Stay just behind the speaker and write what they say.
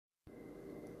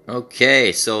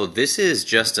Okay, so this is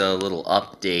just a little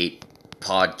update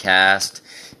podcast.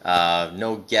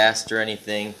 No guest or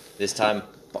anything. This time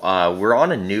we're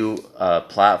on a new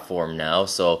platform now,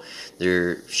 so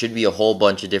there should be a whole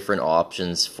bunch of different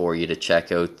options for you to check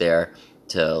out there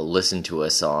to listen to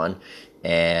us on.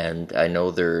 And I know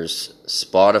there's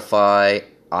Spotify,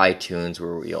 iTunes,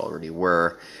 where we already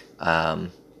were.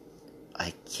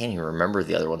 I can't even remember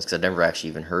the other ones because I've never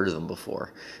actually even heard of them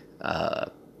before.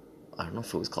 I don't know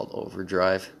if it was called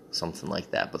Overdrive, something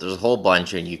like that. But there's a whole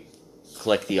bunch, and you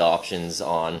click the options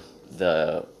on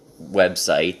the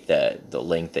website, the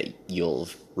link that you'll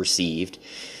have received,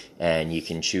 and you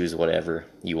can choose whatever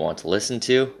you want to listen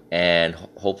to, and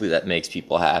hopefully that makes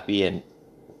people happy. And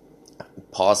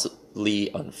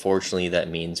possibly, unfortunately, that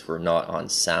means we're not on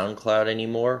SoundCloud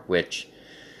anymore, which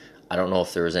I don't know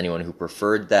if there was anyone who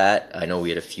preferred that. I know we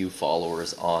had a few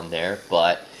followers on there,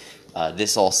 but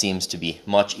this all seems to be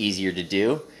much easier to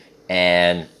do,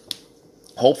 and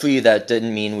hopefully that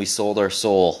didn't mean we sold our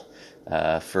soul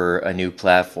for a new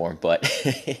platform, but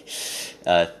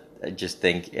I just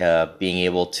think being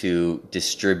able to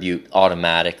distribute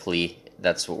automatically,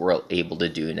 that's what we're able to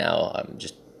do now.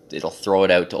 It'll throw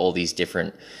it out to all these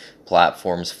different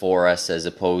platforms for us, as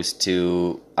opposed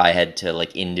to I had to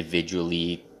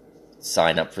individually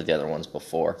sign up for the other ones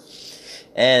before.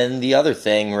 And the other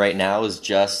thing right now is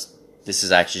this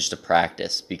is actually just a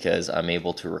practice, because I'm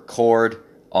able to record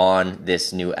on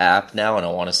this new app now, and I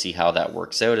want to see how that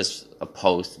works out, as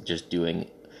opposed to just doing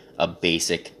a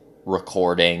basic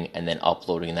recording and then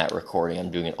uploading that recording.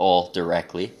 I'm doing it all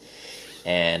directly.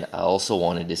 And I also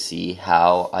wanted to see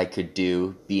how I could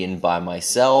do being by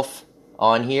myself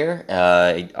on here.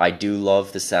 I do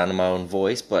love the sound of my own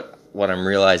voice, but what I'm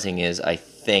realizing is I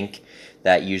think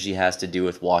that usually has to do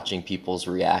with watching people's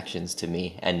reactions to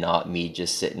me, and not me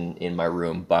just sitting in my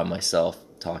room by myself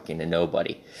talking to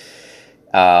nobody.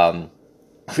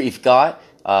 We've got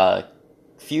a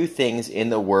few things in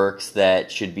the works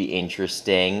that should be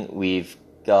interesting. We've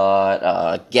got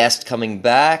a guest coming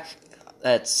back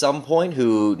at some point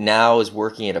who now is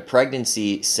working at a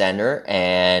pregnancy center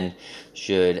and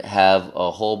should have a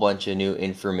whole bunch of new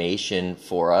information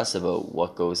for us about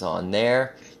what goes on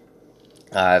there.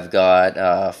 I've got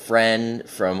a friend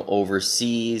from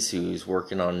overseas who's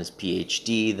working on his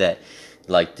PhD that I'd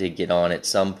like to get on at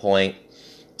some point.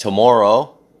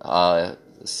 Tomorrow,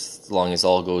 as long as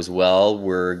all goes well,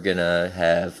 we're going to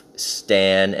have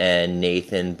Stan and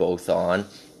Nathan both on,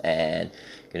 and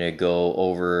going to go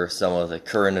over some of the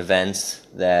current events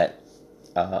that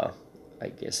I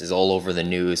guess is all over the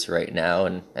news right now,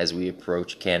 and as we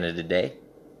approach Canada Day.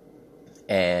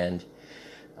 And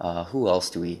who else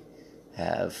do we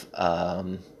have?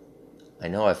 I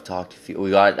know I've talked to a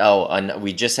few.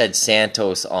 We just had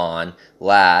Santos on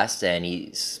last, and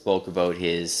he spoke about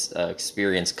his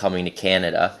experience coming to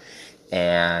Canada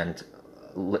and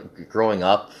growing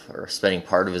up, or spending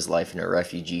part of his life in a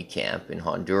refugee camp in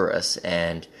Honduras.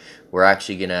 And we're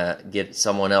actually gonna get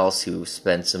someone else who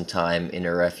spent some time in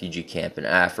a refugee camp in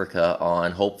Africa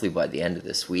on, hopefully by the end of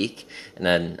this week. And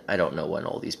then I don't know when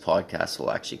all these podcasts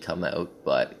will actually come out,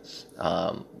 but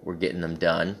we're getting them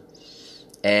done.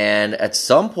 And at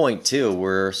some point too,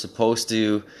 we're supposed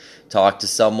to talk to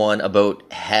someone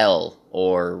about hell,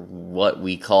 or what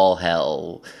we call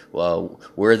hell,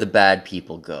 where the bad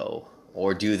people go,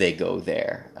 or do they go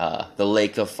there? The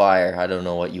lake of fire, I don't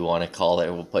know what you want to call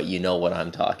it, but you know what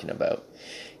I'm talking about.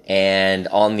 And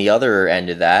on the other end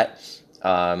of that,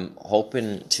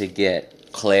 hoping to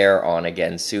get Claire on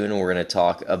again soon. We're going to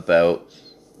talk about,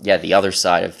 the other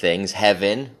side of things,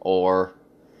 heaven, or,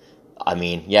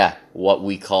 what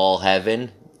we call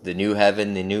heaven, the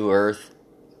new earth,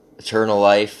 eternal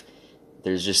life.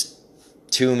 There's just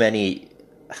too many,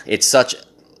 it's such,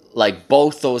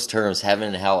 both those terms, heaven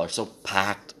and hell, are so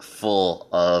packed full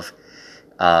of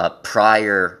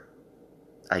prior,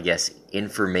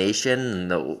 information,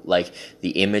 and the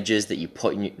images that you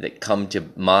put that come to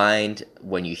mind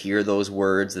when you hear those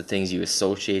words, the things you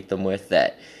associate them with,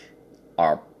 that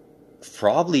are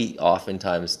probably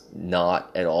oftentimes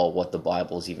not at all what the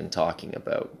Bible's even talking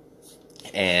about.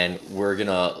 And we're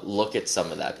gonna look at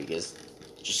some of that, because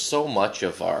just so much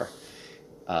of our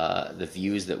the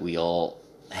views that we all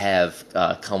have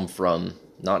come from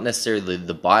not necessarily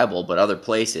the Bible, but other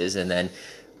places. And then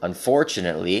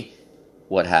unfortunately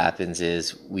what happens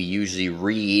is we usually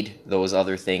read those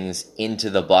other things into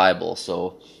the Bible.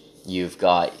 So you've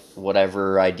got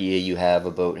whatever idea you have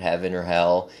about heaven or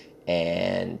hell,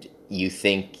 and you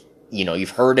think,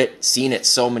 you've heard it, seen it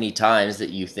so many times that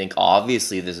you think,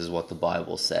 obviously this is what the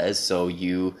Bible says. So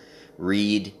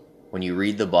when you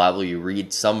read the Bible, you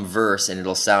read some verse and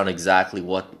it'll sound exactly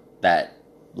what that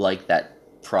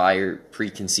prior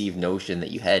preconceived notion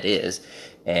that you had is,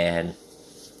 and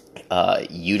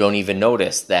you don't even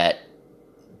notice that,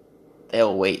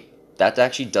 oh wait, that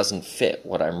actually doesn't fit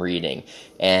what I'm reading,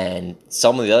 and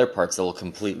some of the other parts that will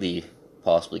completely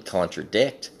possibly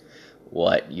contradict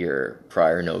what your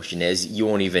prior notion is, you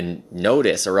won't even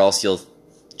notice, or else you'll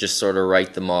just sort of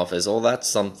write them off as, oh, that's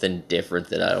something different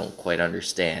that I don't quite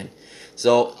understand.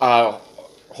 So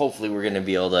hopefully we're going to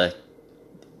be able to,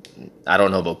 I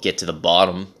don't know about get to the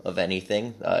bottom of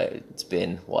anything. It's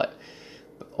been,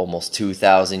 almost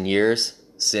 2,000 years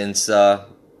since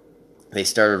they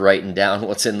started writing down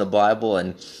what's in the Bible,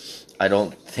 and I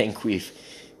don't think we've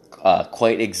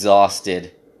quite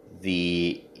exhausted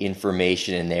the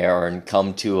information in there and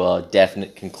come to a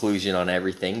definite conclusion on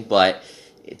everything, but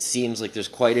it seems like there's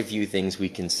quite a few things we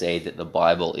can say that the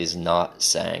Bible is not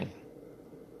saying.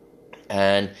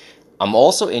 And I'm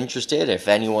also interested, if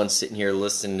anyone's sitting here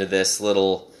listening to this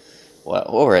little,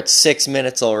 we're at 6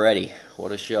 minutes already.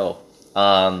 What a show.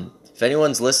 If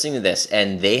anyone's listening to this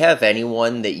and they have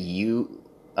anyone that you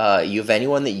have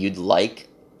anyone that you'd like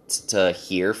to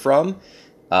hear from,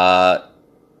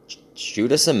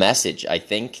 shoot us a message. I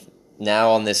think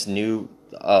now on this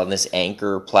this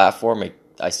Anchor platform,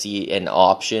 I see an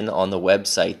option on the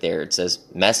website there. It says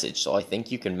message, so I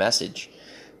think you can message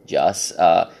us.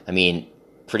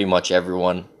 Pretty much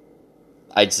everyone,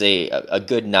 I'd say a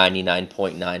good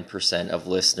 99.9% of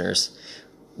listeners,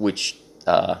 which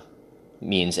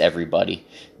means everybody,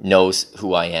 knows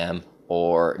who I am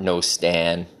or knows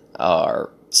Stan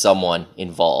or someone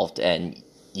involved, and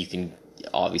you can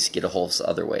obviously get a hold of us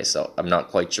other ways. So I'm not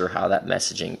quite sure how that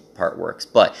messaging part works,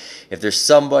 but if there's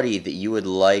somebody that you would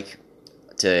like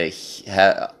to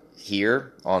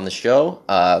hear on the show,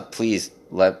 please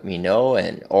let me know.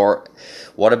 Or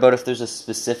what about if there's a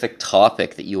specific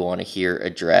topic that you want to hear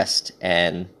addressed,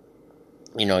 and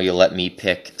you let me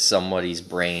pick somebody's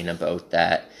brain about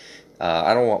that.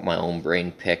 I don't want my own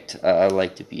brain picked. I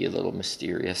like to be a little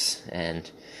mysterious, and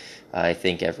I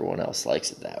think everyone else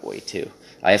likes it that way too.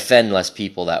 I offend less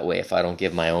people that way if I don't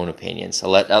give my own opinions. I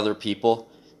let other people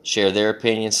share their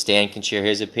opinions. Stan can share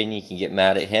his opinion. You can get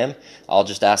mad at him. I'll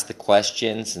just ask the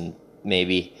questions and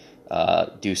maybe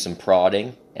do some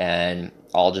prodding, and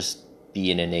I'll just be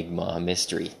an enigma, a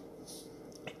mystery.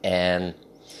 And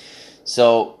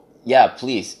so, yeah,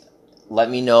 please let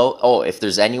me know. If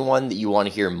there's anyone that you want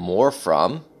to hear more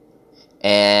from,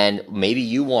 and maybe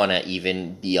you want to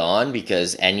even be on,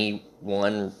 because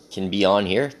anyone can be on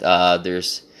here. That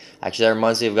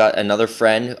reminds me, I've got another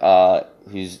friend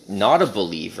who's not a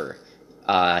believer.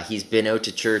 He's been out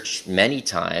to church many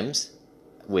times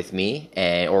with me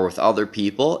or with other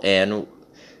people, and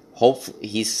hopefully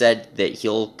he said that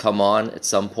he'll come on at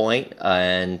some point,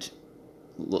 and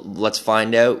let's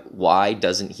find out, why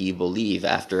doesn't he believe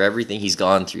after everything he's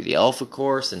gone through, the Alpha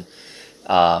course, and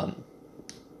a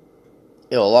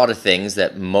lot of things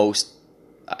that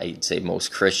I'd say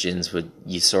most Christians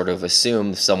you sort of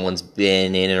assume if someone's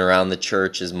been in and around the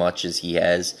church as much as he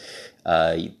has,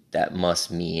 that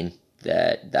must mean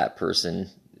that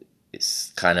person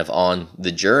is kind of on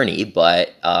the journey.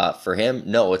 But for him,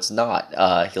 no, it's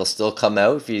not. He'll still come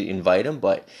out if you invite him,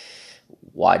 but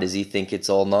why does he think it's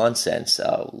all nonsense?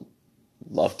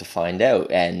 Love to find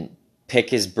out and pick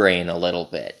his brain a little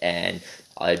bit. And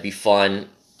it'd be fun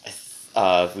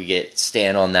if we get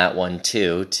Stan on that one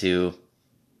too, to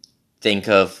think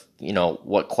of,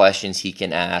 what questions he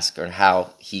can ask or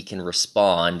how he can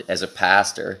respond as a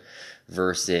pastor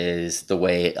versus the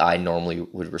way I normally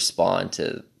would respond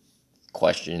to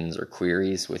questions or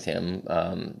queries with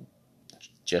him,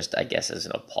 just, I guess, as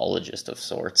an apologist of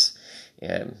sorts,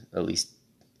 at least,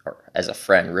 or as a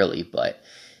friend, really. But,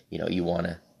 you want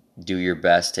to do your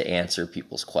best to answer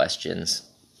people's questions.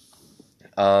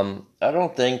 I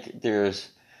don't think there's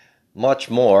much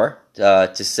more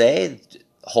to say.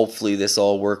 Hopefully this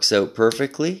all works out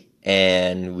perfectly,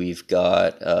 and we've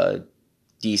got a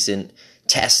decent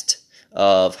test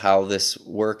of how this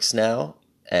works now.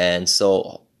 And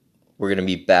so we're going to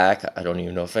be back. I don't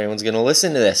even know if anyone's going to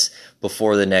listen to this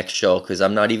before the next show, because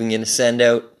I'm not even going to send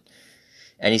out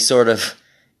any sort of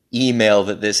email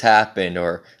that this happened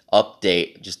or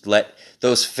update. Just let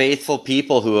those faithful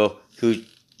people who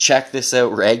check this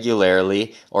out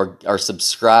regularly or are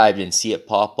subscribed and see it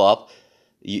pop up,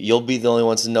 you'll be the only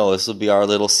ones to know. This will be our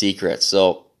little secret.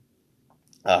 So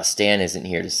Stan isn't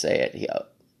here to say it.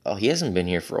 He hasn't been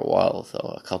here for a while,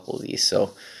 though, a couple of these.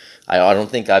 So I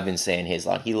don't think I've been saying his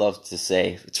line. He loves to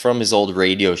say, it's from his old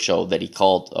radio show that he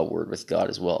called A Word with God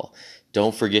as well.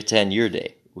 Don't forget to end your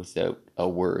day without a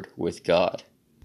word with God.